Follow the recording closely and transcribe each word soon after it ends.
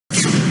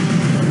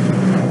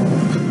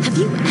Have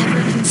you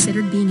ever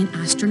considered being an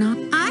astronaut?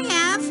 I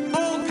have.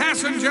 All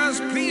passengers,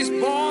 please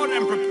board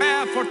and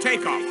prepare for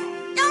takeoff.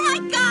 Oh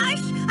my gosh!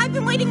 I've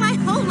been waiting my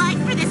whole life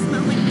for this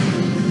moment.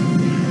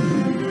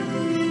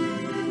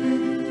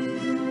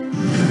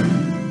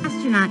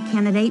 Astronaut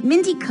candidate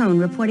Mindy Cohn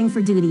reporting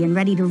for duty and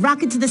ready to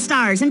rocket to the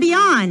stars and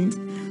beyond.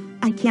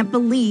 I can't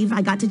believe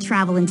I got to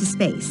travel into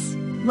space.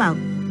 Well,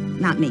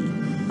 not me,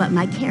 but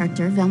my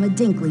character Velma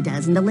Dinkley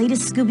does in the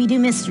latest Scooby-Doo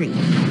mystery,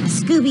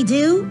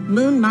 Scooby-Doo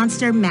Moon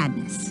Monster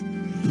Madness.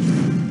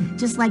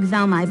 Just like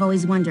Velma, I've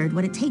always wondered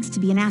what it takes to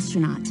be an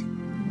astronaut.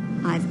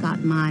 I've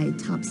got my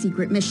top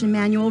secret mission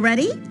manual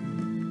ready.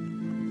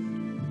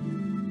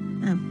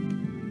 Oh.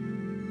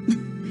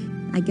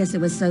 I guess it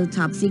was so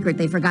top secret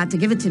they forgot to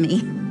give it to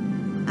me.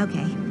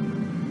 Okay.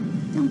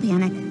 Don't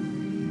panic.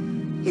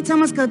 It's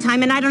almost go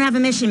time and I don't have a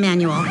mission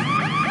manual.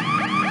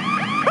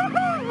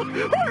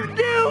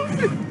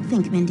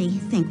 Think, Mindy.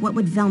 Think. What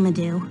would Velma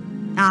do?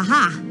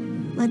 Aha!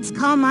 Let's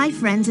call my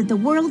friends at the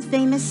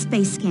world-famous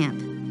space camp.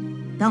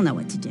 They'll know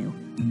what to do.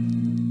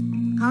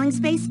 Calling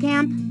space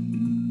camp.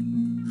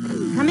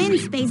 Come in,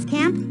 space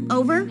camp.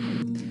 Over.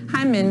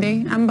 Hi,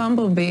 Mindy. I'm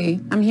Bumblebee.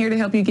 I'm here to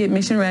help you get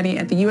mission ready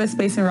at the U.S.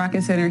 Space and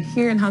Rocket Center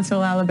here in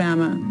Huntsville,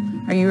 Alabama.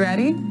 Are you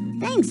ready?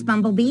 Thanks,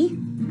 Bumblebee.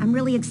 I'm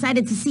really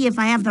excited to see if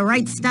I have the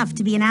right stuff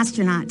to be an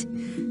astronaut.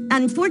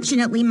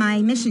 Unfortunately,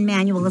 my mission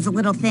manual is a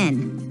little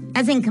thin,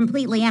 as in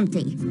completely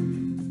empty.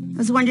 I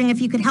was wondering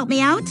if you could help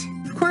me out?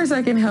 Of course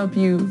I can help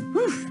you.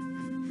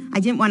 Whew. I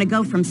didn't want to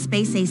go from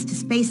space ace to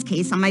space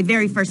case on my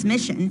very first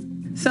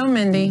mission. So,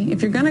 Mindy,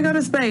 if you're going to go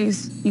to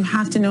space, you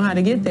have to know how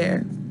to get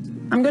there.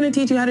 I'm going to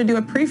teach you how to do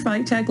a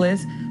pre-flight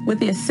checklist with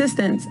the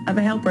assistance of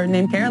a helper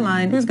named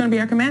Caroline, who's going to be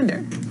our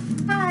commander.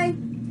 Hi.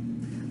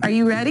 Are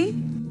you ready?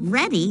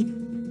 Ready?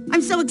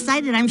 I'm so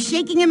excited I'm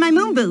shaking in my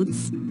moon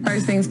boots.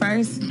 First things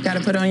first, got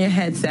to put on your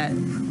headset.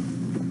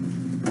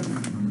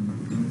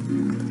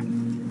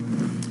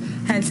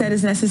 Headset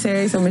is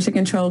necessary so Mission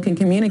Control can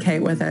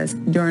communicate with us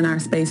during our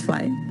space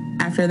flight.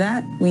 After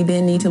that, we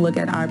then need to look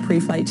at our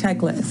pre-flight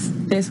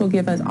checklist. This will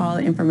give us all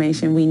the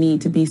information we need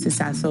to be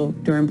successful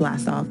during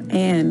blast-off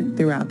and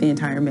throughout the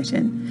entire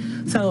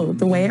mission. So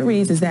the way it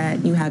reads is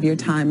that you have your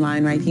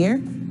timeline right here,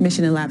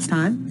 mission elapsed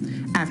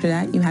time. After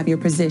that, you have your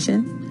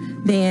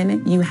position.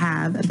 Then you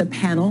have the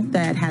panel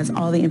that has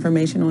all the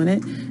information on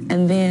it,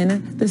 and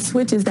then the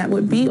switches that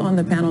would be on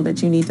the panel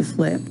that you need to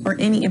flip, or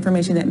any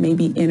information that may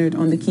be entered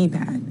on the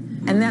keypad.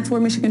 And that's where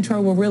Mission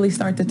Control will really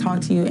start to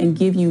talk to you and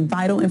give you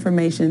vital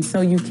information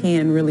so you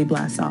can really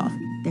blast off.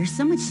 There's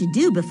so much to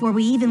do before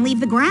we even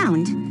leave the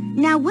ground.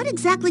 Now, what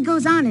exactly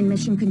goes on in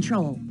Mission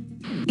Control?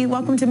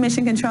 Welcome to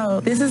Mission Control.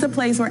 This is a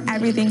place where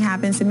everything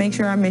happens to make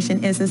sure our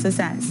mission is a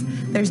success.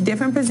 There's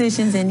different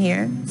positions in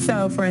here.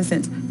 So, for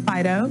instance,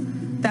 Fido,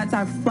 that's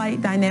our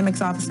flight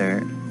dynamics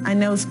officer. I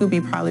know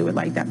Scooby probably would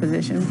like that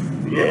position.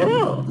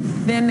 Yeah.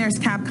 Then there's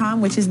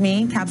Capcom, which is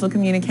me, capsule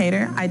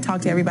communicator. I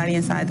talk to everybody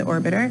inside the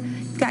orbiter.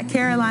 You've got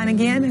Caroline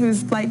again,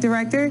 who's flight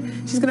director.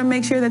 She's going to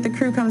make sure that the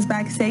crew comes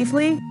back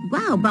safely.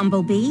 Wow,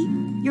 Bumblebee.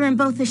 You're in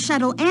both the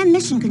shuttle and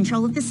Mission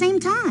Control at the same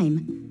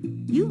time.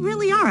 You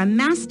really are a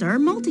master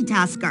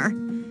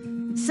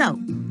multitasker. So,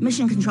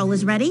 Mission Control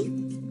is ready.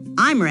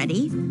 I'm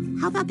ready.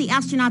 How about the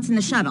astronauts in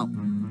the shuttle?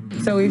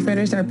 So we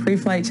finished our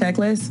pre-flight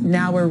checklist.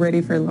 Now we're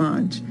ready for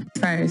launch.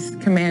 First,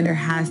 Commander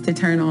has to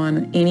turn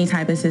on any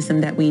type of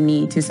system that we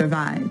need to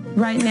survive.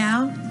 Right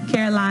now,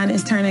 Caroline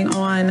is turning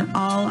on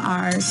all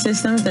our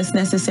systems that's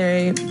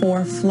necessary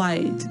for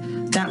flight.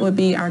 That would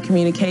be our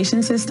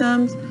communication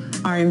systems,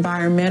 our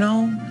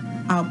environmental,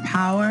 our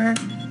power,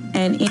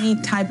 and any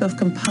type of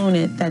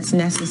component that's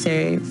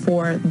necessary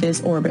for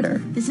this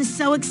orbiter. This is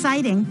so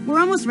exciting. We're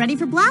almost ready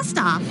for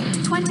blastoff.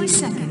 20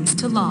 seconds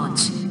to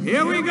launch.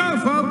 Here we go,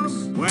 folks.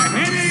 We're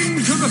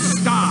heading to the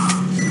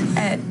stars.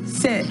 At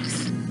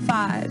 6,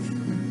 5,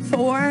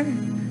 4,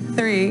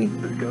 3,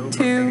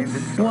 2,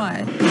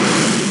 1.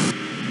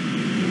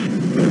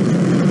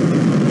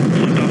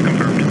 Liftoff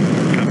confirmed.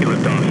 Copy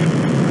liftoff.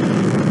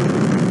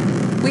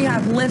 We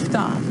have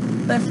liftoff.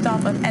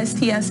 Liftoff of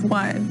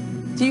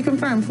STS-1. Do you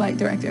confirm, Flight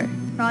Director?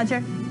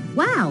 Roger.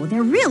 Wow,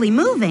 they're really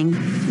moving.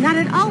 Not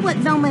at all what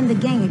Velma and the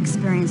gang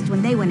experienced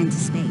when they went into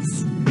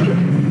space.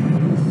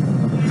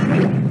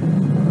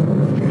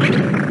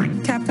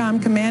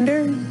 Capcom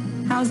Commander,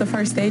 how's the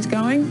first stage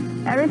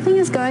going? Everything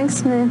is going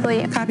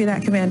smoothly. Copy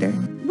that, Commander.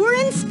 We're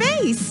in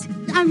space.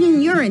 I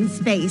mean, you're in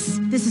space.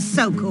 This is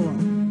so cool.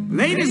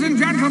 Ladies and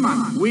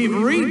gentlemen, we've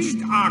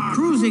reached our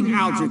cruising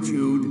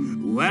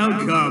altitude.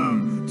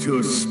 Welcome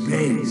to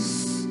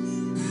space.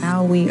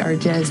 Now we are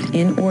just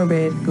in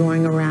orbit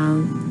going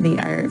around the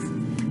Earth.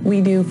 We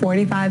do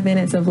 45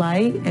 minutes of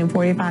light and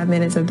 45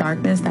 minutes of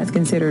darkness. That's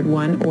considered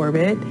one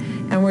orbit.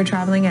 And we're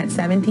traveling at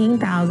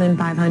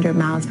 17,500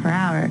 miles per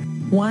hour.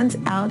 Once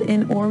out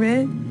in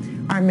orbit,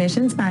 our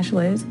mission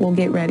specialists will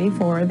get ready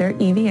for their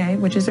EVA,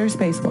 which is their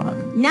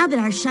spacewalk. Now that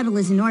our shuttle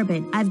is in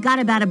orbit, I've got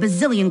about a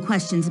bazillion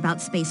questions about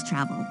space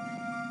travel.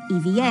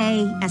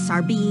 EVA,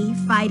 SRB,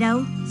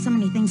 Fido, so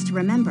many things to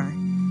remember.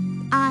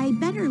 I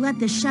better let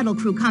the shuttle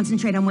crew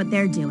concentrate on what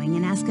they're doing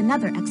and ask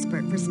another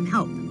expert for some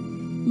help.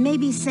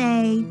 Maybe,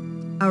 say,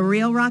 a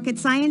real rocket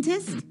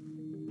scientist?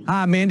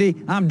 Hi, Mindy.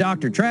 I'm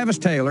Dr. Travis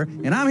Taylor,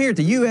 and I'm here at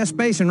the U.S.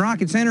 Space and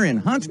Rocket Center in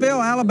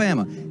Huntsville,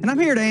 Alabama. And I'm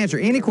here to answer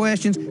any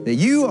questions that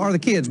you or the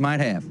kids might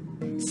have.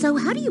 So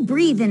how do you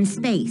breathe in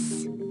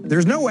space?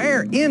 There's no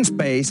air in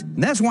space,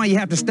 and that's why you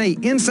have to stay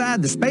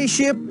inside the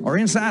spaceship or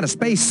inside a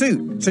space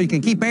suit so you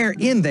can keep air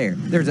in there.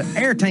 There's an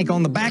air tank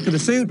on the back of the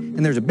suit,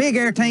 and there's a big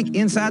air tank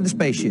inside the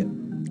spaceship.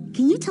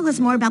 Can you tell us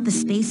more about the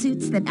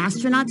spacesuits that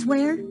astronauts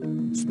wear?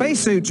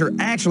 Spacesuits are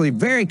actually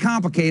very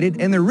complicated,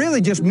 and they're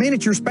really just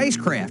miniature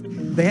spacecraft.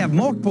 They have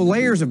multiple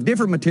layers of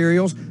different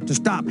materials to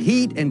stop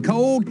heat and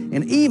cold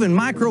and even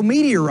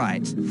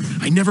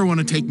micrometeorites. I never want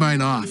to take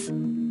mine off.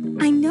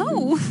 I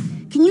know.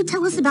 Can you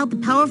tell us about the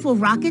powerful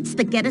rockets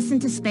that get us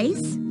into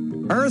space?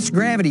 Earth's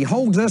gravity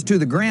holds us to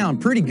the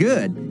ground pretty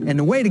good, and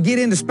the way to get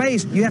into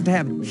space, you have to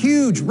have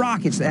huge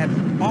rockets that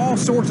have all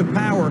sorts of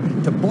power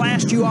to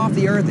blast you off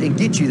the Earth and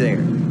get you there.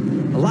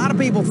 A lot of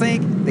people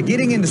think that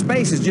getting into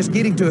space is just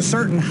getting to a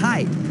certain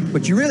height,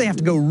 but you really have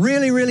to go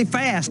really, really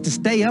fast to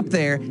stay up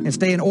there and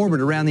stay in orbit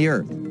around the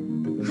Earth.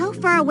 How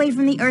far away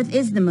from the Earth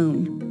is the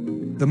moon?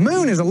 The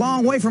moon is a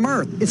long way from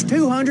Earth. It's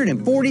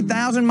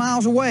 240,000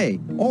 miles away,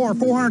 or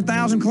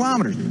 400,000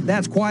 kilometers.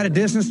 That's quite a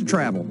distance to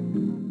travel.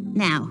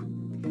 Now,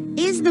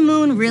 is the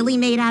moon really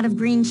made out of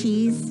green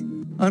cheese?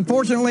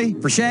 Unfortunately,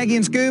 for Shaggy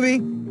and Scooby,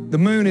 the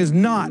moon is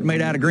not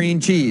made out of green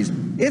cheese.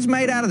 It's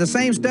made out of the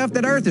same stuff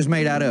that Earth is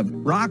made out of,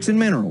 rocks and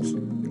minerals.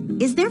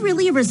 Is there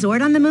really a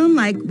resort on the moon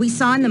like we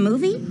saw in the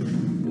movie?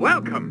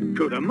 Welcome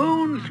to the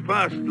moon's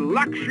first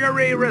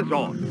luxury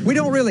resort. We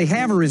don't really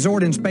have a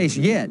resort in space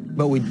yet,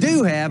 but we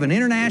do have an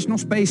International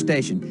Space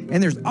Station,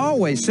 and there's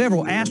always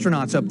several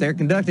astronauts up there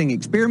conducting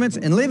experiments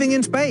and living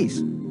in space.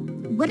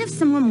 What if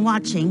someone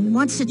watching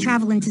wants to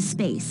travel into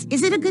space?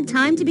 Is it a good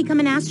time to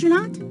become an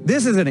astronaut?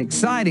 This is an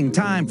exciting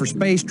time for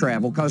space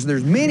travel because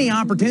there's many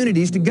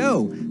opportunities to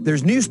go.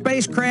 There's new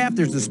spacecraft,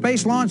 there's the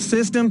Space Launch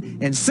System,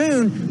 and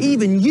soon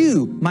even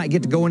you might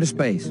get to go into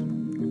space.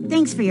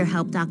 Thanks for your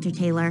help, Dr.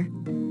 Taylor.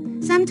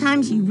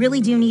 Sometimes you really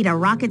do need a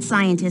rocket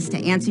scientist to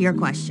answer your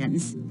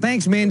questions.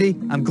 Thanks, Mindy.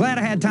 I'm glad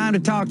I had time to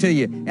talk to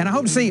you, and I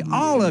hope to see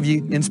all of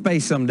you in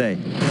space someday.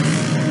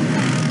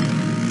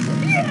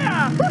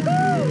 Yeah!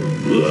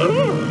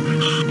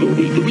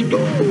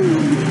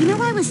 You know,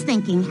 I was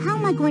thinking, how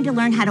am I going to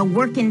learn how to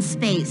work in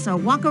space or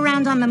walk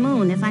around on the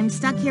moon if I'm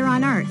stuck here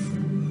on Earth?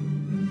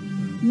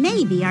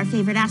 Maybe our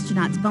favorite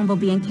astronauts,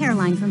 Bumblebee and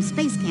Caroline from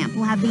Space Camp,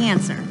 will have the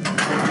answer.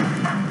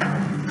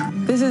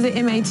 This is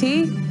the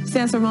MAT,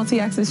 stands for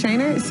Multi-Axis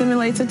Trainer. It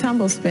simulates a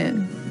tumble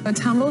spin. A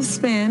tumble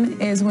spin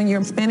is when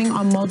you're spinning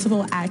on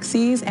multiple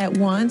axes at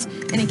once,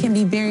 and it can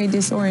be very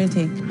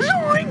disorienting.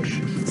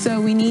 So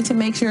we need to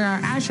make sure our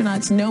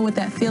astronauts know what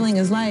that feeling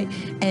is like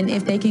and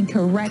if they can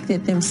correct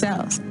it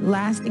themselves.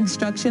 Last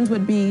instructions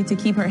would be to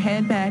keep her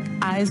head back,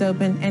 eyes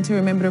open, and to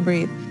remember to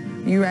breathe.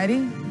 You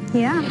ready?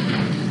 Yeah.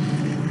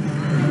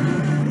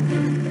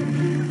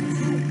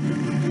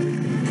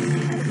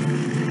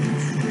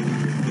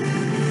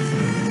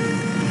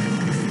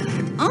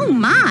 Oh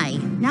my!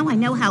 Now I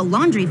know how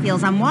laundry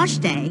feels on wash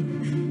day.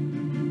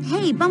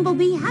 Hey,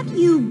 Bumblebee, how do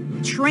you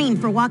train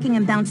for walking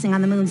and bouncing on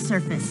the moon's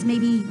surface?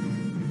 Maybe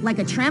like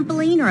a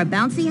trampoline or a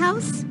bouncy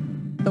house?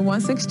 The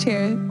 1-6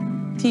 chair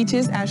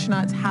teaches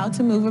astronauts how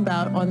to move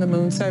about on the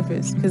moon's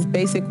surface because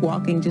basic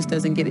walking just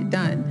doesn't get it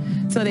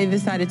done. So they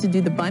decided to do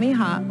the bunny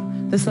hop,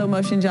 the slow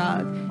motion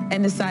jog,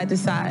 and the side to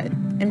side.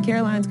 And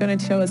Caroline's going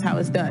to show us how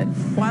it's done.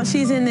 While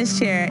she's in this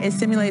chair, it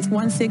simulates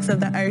 1/6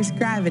 of the Earth's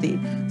gravity.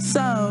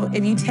 So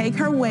if you take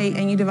her weight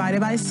and you divide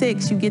it by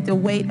 6, you get the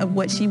weight of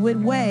what she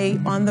would weigh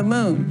on the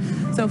moon.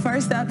 So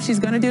first up, she's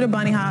going to do the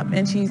bunny hop,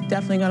 and she's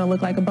definitely going to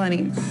look like a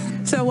bunny.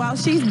 So while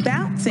she's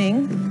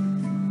bouncing,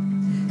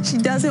 she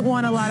doesn't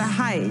want a lot of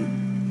height.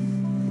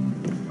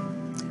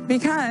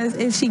 Because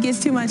if she gets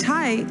too much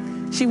height,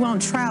 she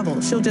won't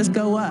travel. She'll just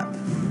go up.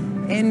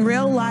 In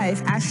real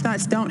life,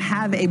 astronauts don't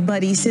have a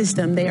buddy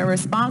system. They are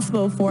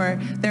responsible for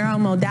their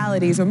own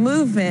modalities or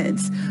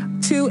movements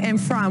to and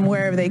from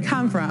wherever they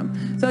come from.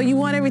 So you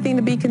want everything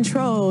to be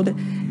controlled,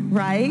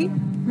 right?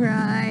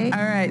 Right.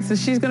 All right, so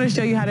she's going to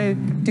show you how to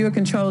do a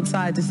controlled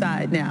side to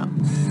side now.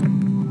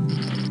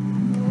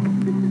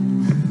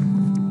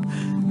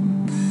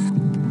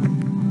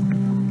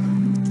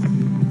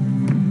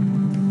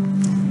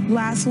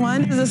 Last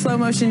one is a slow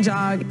motion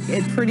jog.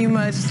 It pretty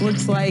much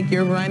looks like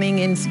you're running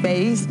in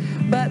space,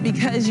 but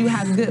because you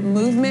have good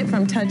movement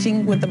from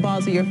touching with the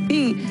balls of your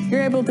feet,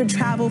 you're able to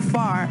travel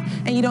far,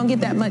 and you don't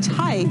get that much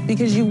height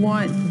because you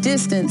want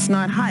distance,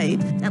 not height.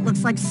 That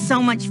looks like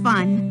so much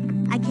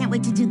fun. I can't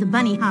wait to do the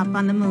bunny hop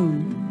on the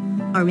moon.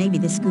 Or maybe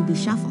the Scooby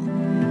Shuffle.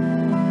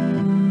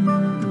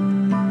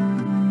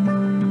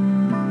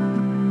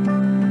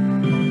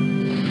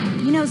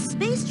 You know,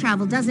 space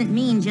travel doesn't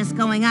mean just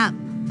going up,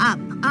 up,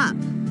 up.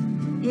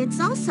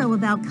 It's also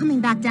about coming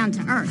back down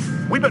to Earth.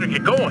 We better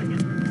get going.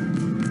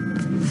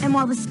 And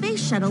while the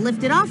space shuttle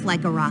lifted off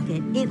like a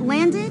rocket, it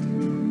landed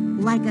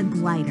like a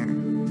glider.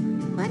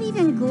 But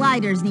even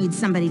gliders need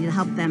somebody to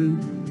help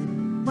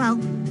them, well,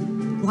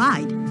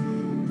 glide.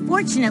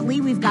 Fortunately,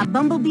 we've got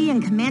Bumblebee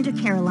and Commander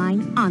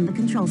Caroline on the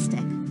control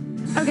stick.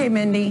 Okay,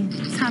 Mindy,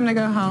 it's time to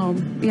go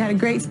home. We had a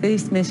great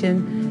space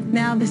mission.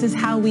 Now this is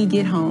how we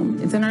get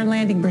home. It's in our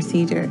landing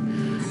procedure.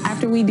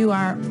 After we do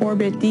our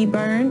orbit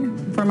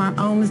deburn from our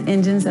OMS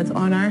engines that's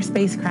on our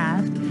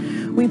spacecraft,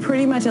 we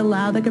pretty much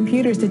allow the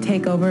computers to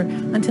take over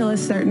until a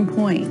certain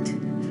point.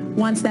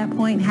 Once that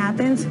point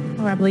happens,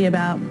 probably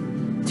about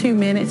 2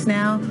 minutes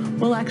now,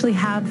 we'll actually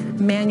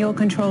have manual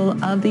control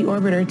of the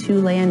orbiter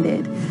to land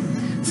it.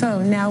 So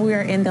now we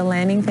are in the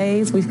landing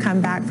phase. We've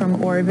come back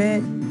from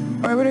orbit.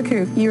 Orbiter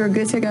crew, you are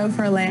good to go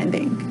for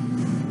landing.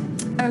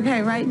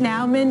 Okay, right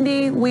now,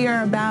 Mindy, we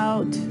are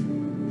about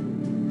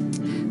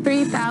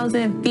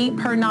 3,000 feet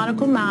per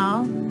nautical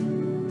mile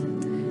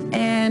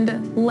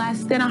and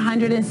less than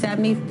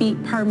 170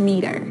 feet per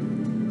meter.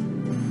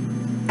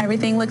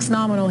 Everything looks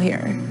nominal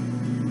here.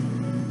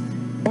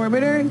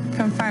 Orbiter,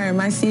 confirm.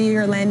 I see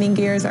your landing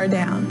gears are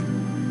down.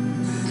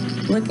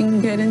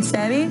 Looking good and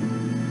steady?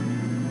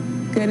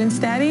 Good and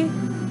steady?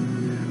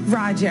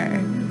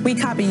 Roger. We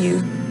copy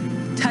you.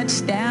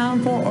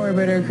 Touchdown for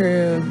Orbiter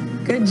crew.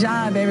 Good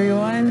job,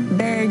 everyone.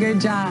 Very good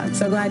job.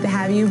 So glad to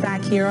have you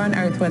back here on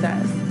Earth with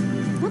us.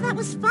 Well, that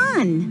was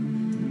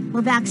fun.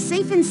 We're back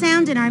safe and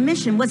sound, and our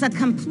mission was a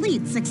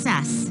complete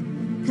success.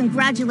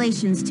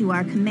 Congratulations to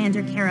our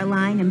Commander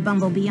Caroline and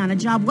Bumblebee on a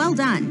job well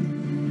done.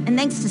 And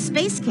thanks to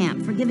Space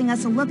Camp for giving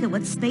us a look at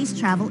what space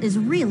travel is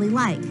really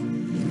like.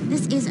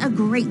 This is a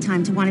great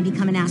time to want to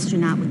become an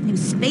astronaut with new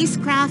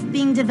spacecraft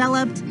being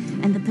developed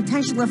and the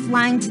potential of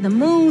flying to the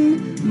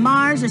moon,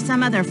 Mars, or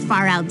some other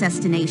far-out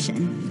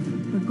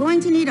destination. We're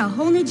going to need a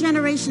whole new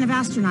generation of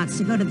astronauts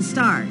to go to the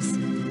stars.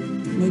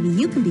 Maybe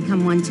you can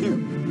become one too.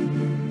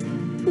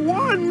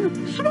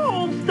 One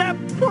small